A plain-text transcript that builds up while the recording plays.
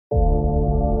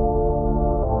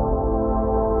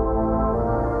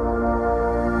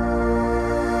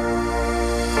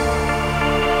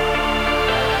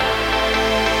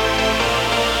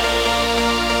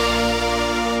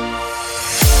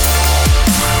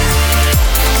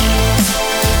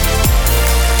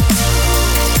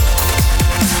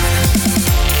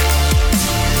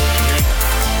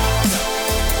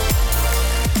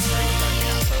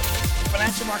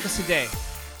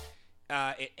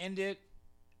ended.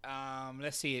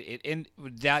 Let's see.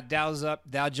 Dow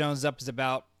Jones up is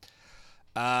about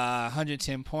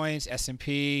 110 points.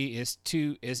 S&P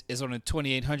is on a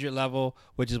 2800 level,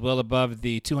 which is well above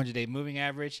the 200-day moving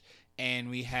average, and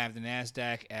we have the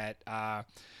Nasdaq at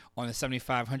on the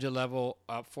 7500 level,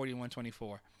 up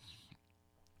 4124.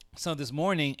 So this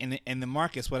morning in the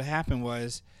markets, what happened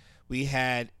was we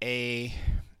had the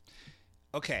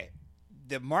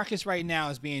markets right now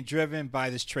is being driven by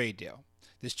this trade deal.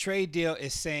 This trade deal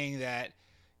is saying that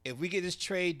if we get this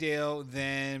trade deal,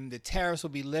 then the tariffs will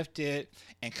be lifted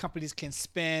and companies can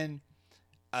spend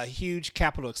a huge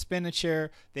capital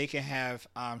expenditure. They can have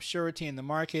surety in the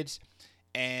markets,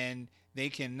 and they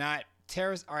cannot.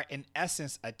 Tariffs are in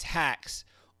essence a tax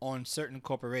on certain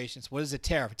corporations. What is a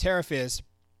tariff? A tariff is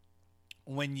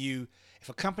if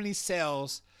a company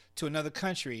sells to another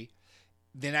country,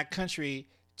 then that country,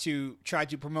 to try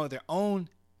to promote their own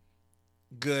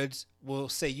goods, will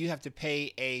say you have to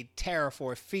pay a tariff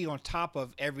or a fee on top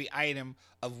of every item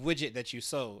of widget that you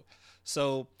sold.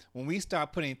 So when we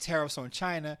start putting tariffs on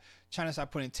China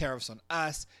start putting tariffs on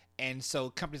us, and so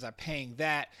companies are paying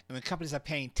that. And when companies are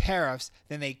paying tariffs,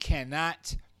 then they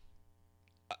cannot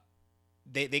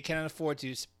afford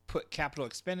to put capital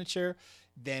expenditure.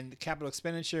 Then the capital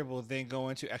expenditure will then go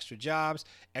into extra jobs.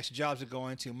 Extra jobs will go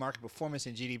into market performance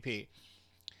and GDP.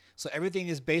 So everything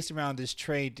is based around this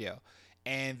trade deal.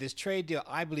 And this trade deal,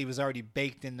 I believe, is already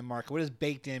baked in the market. What does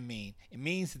baked in mean? It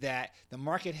means that the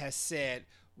market has said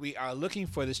we are looking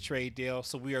for this trade deal,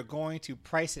 so we are going to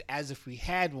price it as if we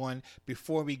had one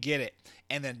before we get it.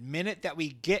 And the minute that we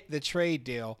get the trade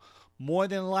deal, more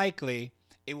than likely,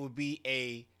 it will be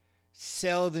a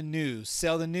sell the news.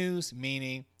 Sell the news,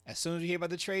 meaning as soon as you hear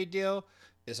about the trade deal,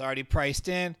 it's already priced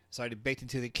in, it's already baked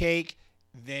into the cake,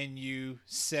 then you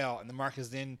sell. And the markets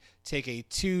then take a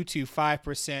 2 to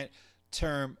 5%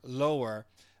 term lower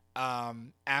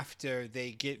after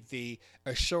they get the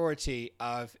assurity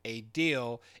of a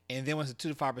deal. And then once the 2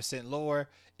 to 5% lower,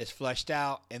 it's flushed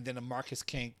out, and then the markets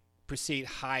can proceed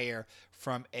higher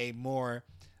from a more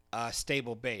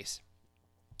stable base.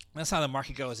 That's how the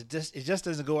market goes. It just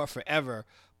doesn't go up forever,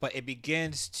 but it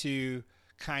begins to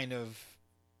kind of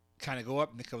go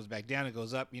up, and it comes back down. It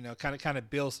goes up, kind of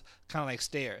builds, kind of like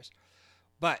stairs.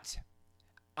 But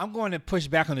I'm going to push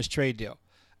back on this trade deal.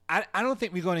 I don't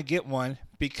think we're going to get one,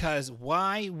 because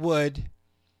why would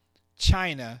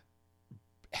China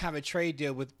have a trade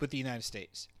deal with the United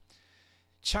States?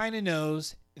 China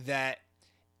knows that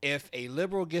if a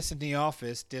liberal gets in the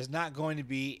office, there's not going to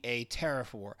be a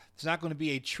tariff war. There's not going to be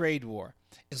a trade war.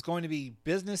 It's going to be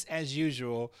business as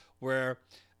usual, where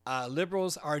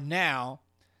liberals are now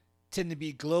tend to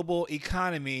be global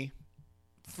economy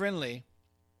friendly,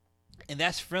 and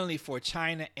that's friendly for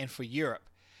China and for Europe.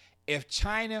 If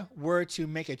China were to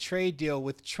make a trade deal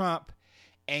with Trump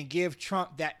and give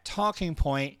Trump that talking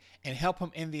point and help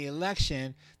him in the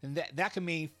election, then that could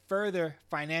mean further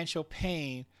financial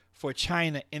pain for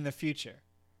China in the future.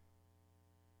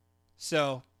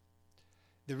 So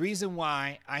the reason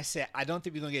why I said I don't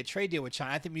think we're going to get a trade deal with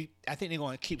China, I think they're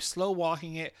going to keep slow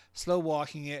walking it. And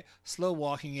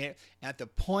at the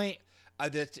point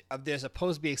of there's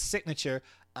supposed to be a signature,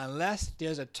 unless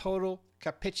there's a total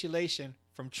capitulation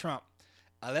from Trump.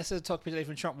 Unless there's a total capitulation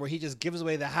from Trump where he just gives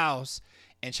away the house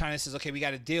and China says, okay, we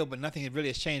got a deal, but nothing really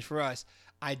has changed for us,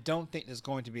 I don't think there's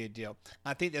going to be a deal.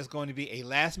 I think there's going to be a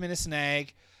last-minute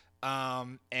snag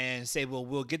and say, well,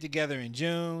 we'll get together in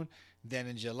June, then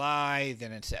in July,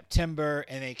 then in September,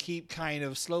 and they keep kind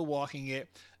of slow walking it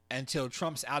until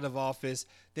Trump's out of office.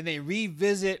 Then they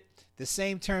revisit the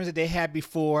same terms that they had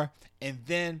before, and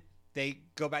then they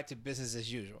go back to business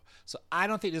as usual. So I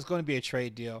don't think there's going to be a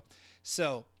trade deal.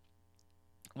 So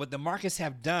what the markets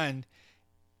have done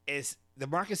is the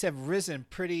markets have risen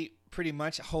pretty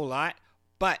much a whole lot,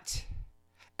 but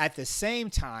at the same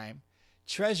time,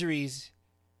 treasuries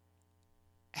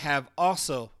have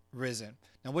also risen.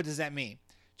 Now, what does that mean?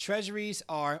 Treasuries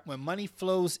are when money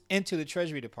flows into the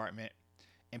Treasury Department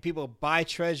and people buy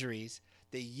treasuries,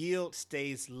 the yield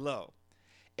stays low.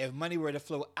 If money were to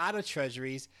flow out of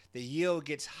treasuries, the yield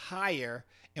gets higher,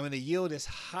 and when the yield is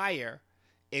higher,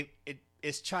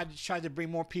 it's tried to bring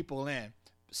more people in.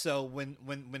 So when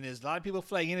there's a lot of people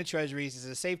flooding into treasuries, it's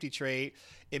a safety trade.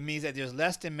 It means that there's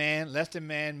less demand. Less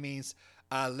demand means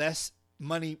less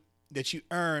money that you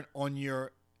earn on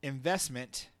your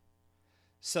investment,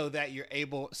 so that you're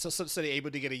able they're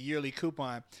able to get a yearly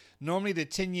coupon. Normally the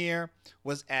 10-year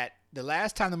was at the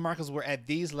last time the markets were at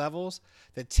these levels,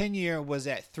 the 10-year was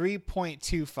at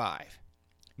 3.25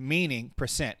 meaning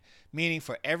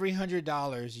for every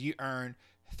 $100 you earn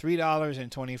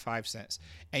 $3.25.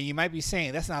 And you might be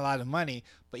saying that's not a lot of money,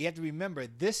 but you have to remember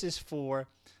this is for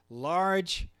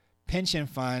large pension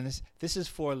funds. This is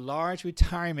for large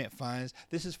retirement funds.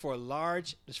 This is for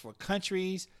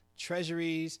countries,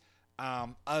 treasuries,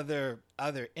 other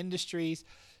industries.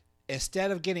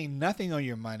 Instead of getting nothing on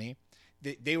your money,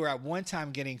 they were at one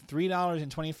time getting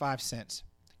 $3.25.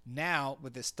 Now,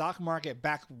 with the stock market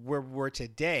back where we're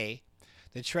today,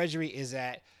 the Treasury is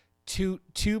at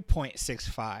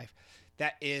 2.65.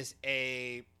 That is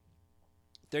a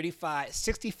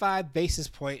 65 basis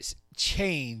points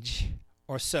change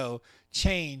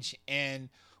in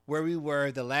where we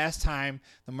were the last time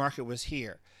the market was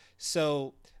here.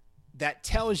 So that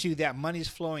tells you that money's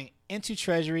flowing into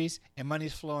treasuries and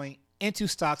money's flowing into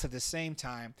stocks at the same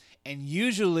time. And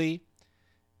usually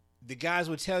the guys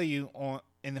will tell you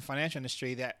in the financial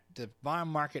industry that the bond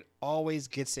market always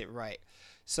gets it right.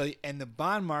 So, and the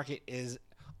bond market is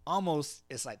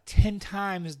it's like 10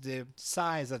 times the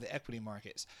size of the equity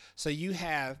markets. So you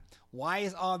have, why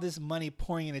is all this money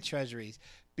pouring into treasuries?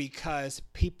 Because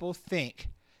people think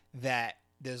that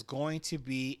there's going to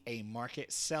be a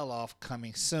market sell-off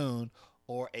coming soon,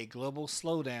 or a global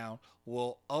slowdown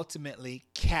will ultimately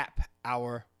cap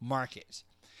our markets.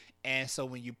 And so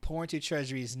when you pour into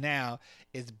treasuries now,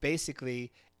 it's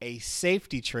basically a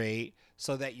safety trade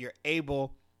so that you're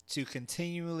able to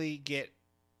continually get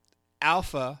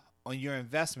alpha on your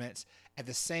investments. At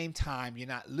the same time, you're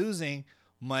not losing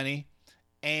money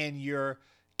and you're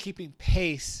keeping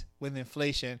pace with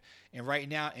inflation. And right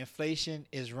now, inflation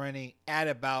is running at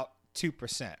about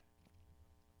 2%.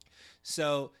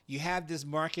 So you have this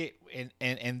market,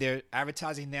 and they're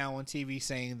advertising now on TV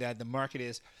saying that the market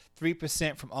is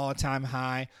 3% from all-time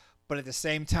high. But at the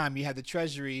same time, you have the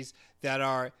treasuries that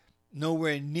are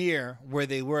nowhere near where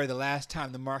they were the last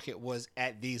time the market was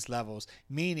at these levels,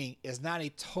 meaning it's not a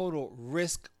total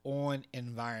risk-on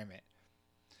environment.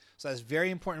 So that's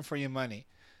very important for your money.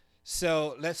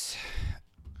 So let's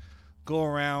go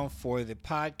around for the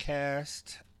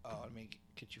podcast. Let me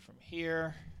get you from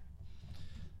here.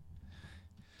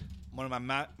 One of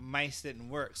my mice didn't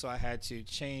work, so I had to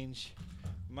change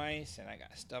mice, and I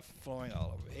got stuff flowing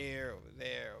all over here, over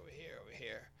there, over here, over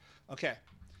here. Okay,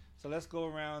 so let's go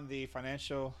around the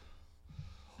financial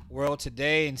world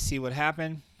today and see what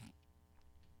happened.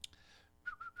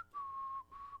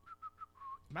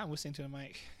 Am I whistling to the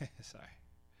mic? Sorry.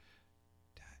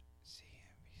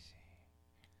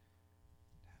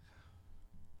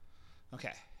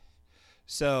 Okay,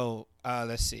 so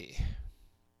let's see.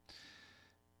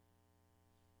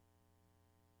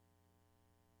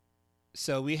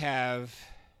 So we have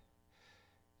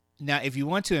now, if you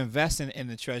want to invest in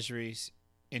the treasuries,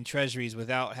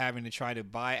 without having to try to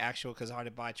buy actual, because it's hard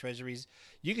to buy treasuries,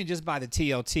 you can just buy the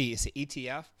TLT. It's an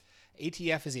ETF.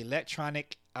 ETF is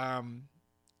electronic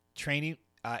trading.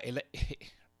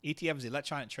 ETF is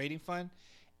electronic trading fund,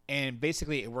 and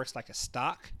basically it works like a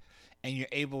stock, and you're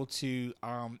able to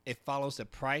it follows the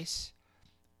price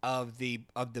of the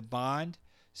bond.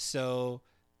 So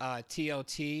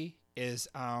TLT is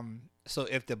so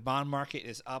if the bond market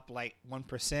is up like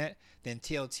 1%, then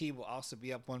TLT will also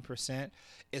be up 1%.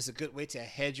 It's a good way to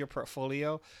hedge your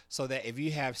portfolio, so that if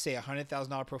you have, say,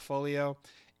 $100,000 portfolio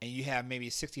and you have maybe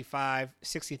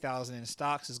 60,000 in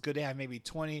stocks, it's good to have maybe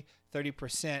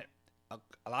 20-30%.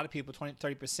 A lot of people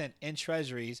 20-30% in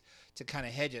treasuries to kind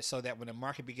of hedge it, so that when the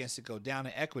market begins to go down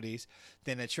in equities,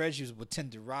 then the treasuries will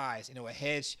tend to rise. A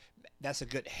hedge, that's a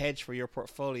good hedge for your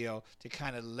portfolio to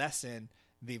kind of lessen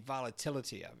the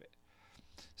volatility of it.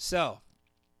 So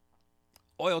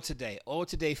oil today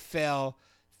fell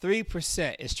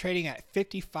 3%. It's trading at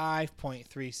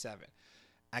 55.37.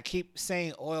 I keep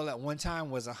saying oil at one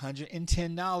time was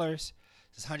 $110.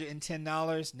 It's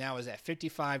 $110. Now is at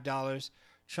 $55.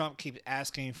 Trump keeps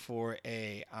asking for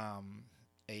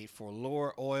for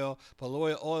lower oil, but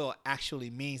lower oil actually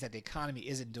means that the economy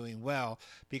isn't doing well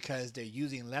because they're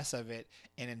using less of it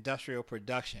in industrial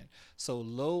production. So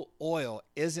low oil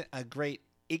isn't a great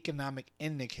economic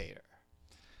indicator.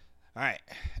 All right,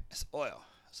 it's oil.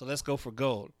 So let's go for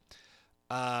gold.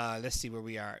 Let's see where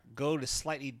we are. Gold is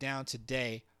slightly down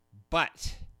today,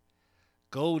 but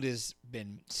gold has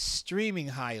been streaming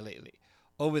high lately.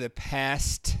 Over the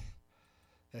past,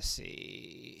 let's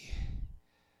see.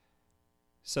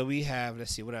 So we have,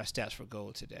 let's see, what are our stats for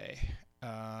gold today?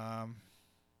 Man,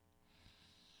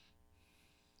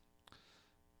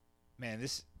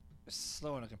 this is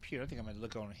slow on the computer. I think I'm going to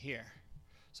look on here.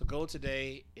 So gold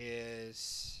today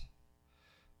is,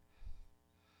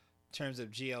 in terms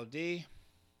of GLD,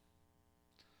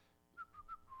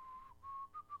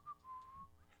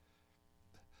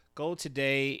 gold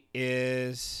today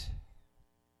is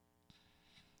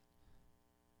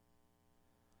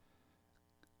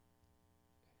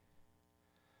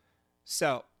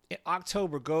So in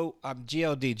October, gold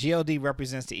GLD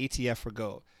represents the ETF for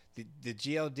gold. The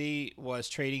GLD was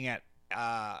trading at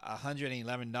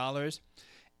 $111,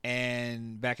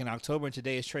 and back in October, and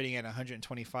today is trading at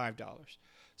 $125.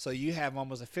 So you have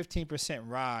almost a 15%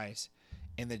 rise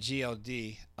in the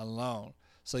GLD alone.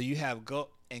 So you have gold,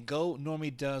 and gold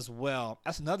normally does well.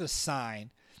 That's another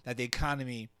sign that the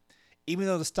economy, even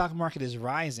though the stock market is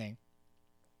rising,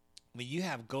 when you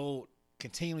have gold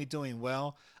continually doing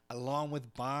well along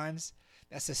with bonds,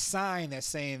 that's a sign that's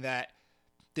saying that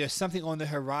there's something on the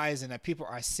horizon that people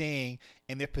are seeing,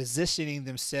 and they're positioning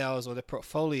themselves or their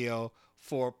portfolio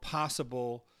for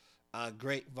possible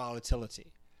great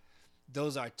volatility.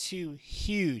 Those are two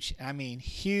huge, I mean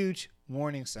huge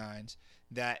warning signs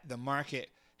that the market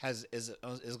is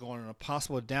going on a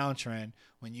possible downtrend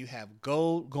when you have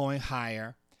gold going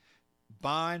higher,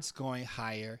 bonds going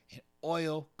higher, and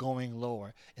oil going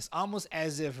lower. It's almost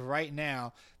as if right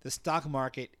now the stock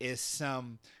market is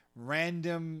some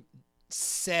random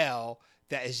cell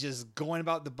that is just going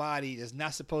about the body, is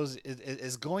not supposed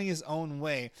is going its own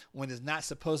way when it's not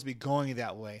supposed to be going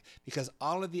that way, because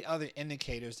all of the other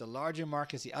indicators, the larger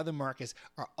markets, the other markets,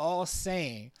 are all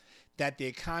saying that the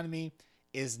economy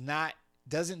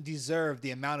doesn't deserve the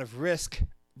amount of risk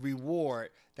reward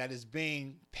that is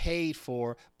being paid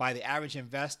for by the average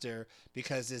investor,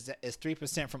 because it's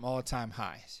 3% from all-time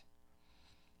highs.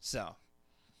 So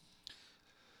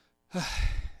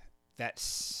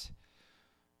that's,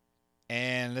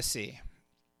 and let's see.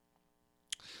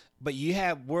 But you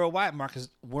have worldwide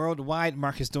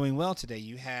markets doing well today.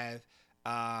 You have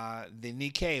the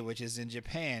Nikkei, which is in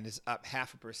Japan, is up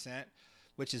 0.5%,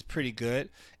 which is pretty good,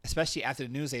 especially after the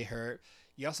news they heard.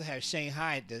 You also have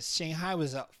Shanghai. Shanghai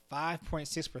was up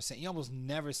 5.6%. You almost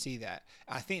never see that.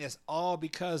 I think that's all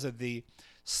because of the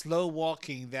slow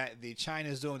walking that the China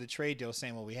is doing with the trade deal,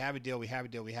 saying, well, we have a deal, we have a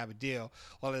deal, we have a deal.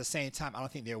 While at the same time, I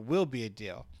don't think there will be a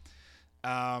deal.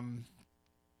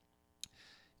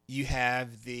 You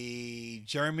have the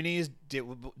Germany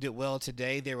did well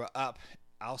today. They were up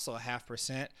also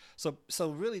 0.5%. So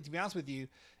really, to be honest with you,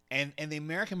 and the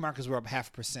American markets were up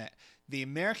 0.5%. The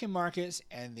American markets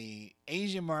and the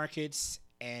Asian markets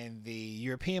and the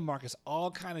European markets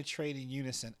all kind of trade in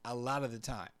unison a lot of the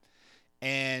time.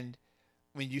 And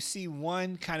when you see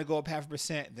one kind of go up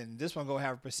 0.5%, then this one go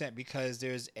 0.5% because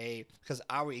because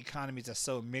our economies are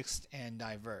so mixed and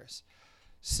diverse.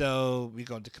 So we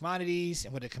go to commodities,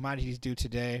 and what the commodities do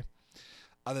today,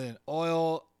 other than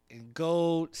oil and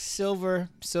gold,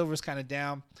 silver's kind of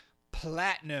down.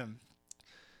 Platinum.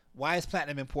 Why is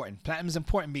platinum important? Platinum is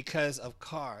important because of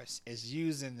cars. It's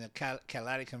used in the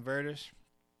catalytic converters.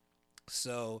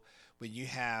 So when you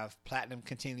have platinum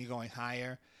continually going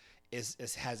higher,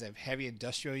 it has a heavy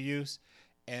industrial use,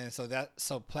 and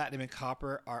so platinum and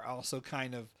copper are also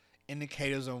kind of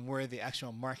indicators on where the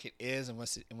actual market is and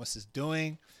what it's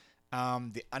doing.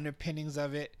 The underpinnings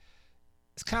of it.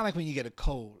 It's kind of like when you get a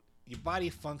cold. Your body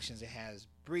functions. It has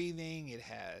breathing. It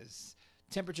has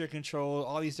temperature control,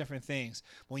 all these different things.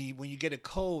 When you get a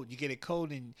cold,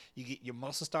 and your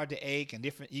muscles start to ache, and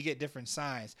you get different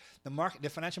signs. The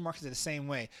financial markets are the same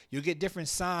way. You'll get different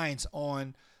signs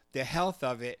on the health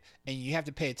of it, and you have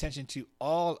to pay attention to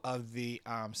all of the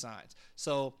signs.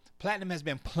 So platinum has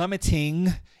been plummeting,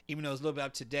 even though it's a little bit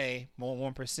up today, more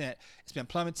than 1%. It's been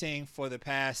plummeting for the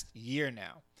past year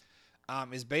now.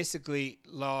 It's basically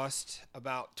lost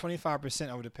about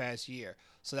 25% over the past year.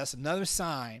 So that's another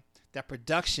sign that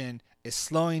production is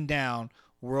slowing down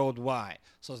worldwide.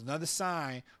 So it's another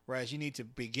sign, whereas you need to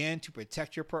begin to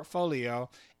protect your portfolio.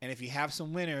 And if you have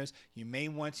some winners, you may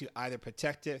want to either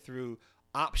protect it through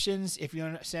options, if you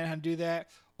understand how to do that,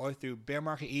 or through bear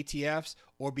market ETFs,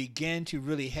 or begin to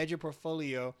really hedge your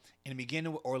portfolio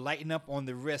and or lighten up on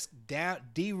the risk,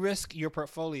 de-risk your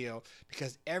portfolio,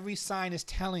 because every sign is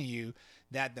telling you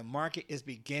that the market is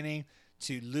beginning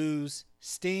to lose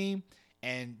steam,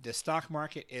 and the stock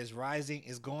market is rising,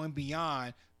 is going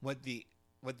beyond what the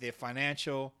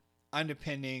financial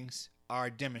underpinnings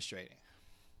are demonstrating.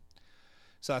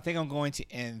 So I think I'm going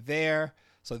to end there.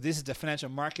 So this is the financial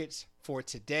markets for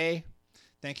today.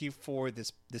 Thank you for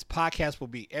this. This podcast will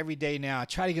be every day now. I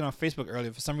tried to get on Facebook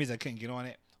earlier. For some reason, I couldn't get on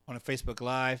it on a Facebook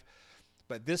Live.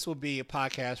 But this will be a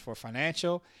podcast for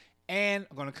financial. And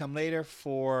I'm going to come later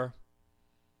for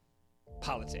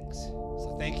politics.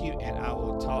 So thank you, and I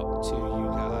will talk to you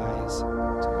guys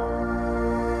tomorrow.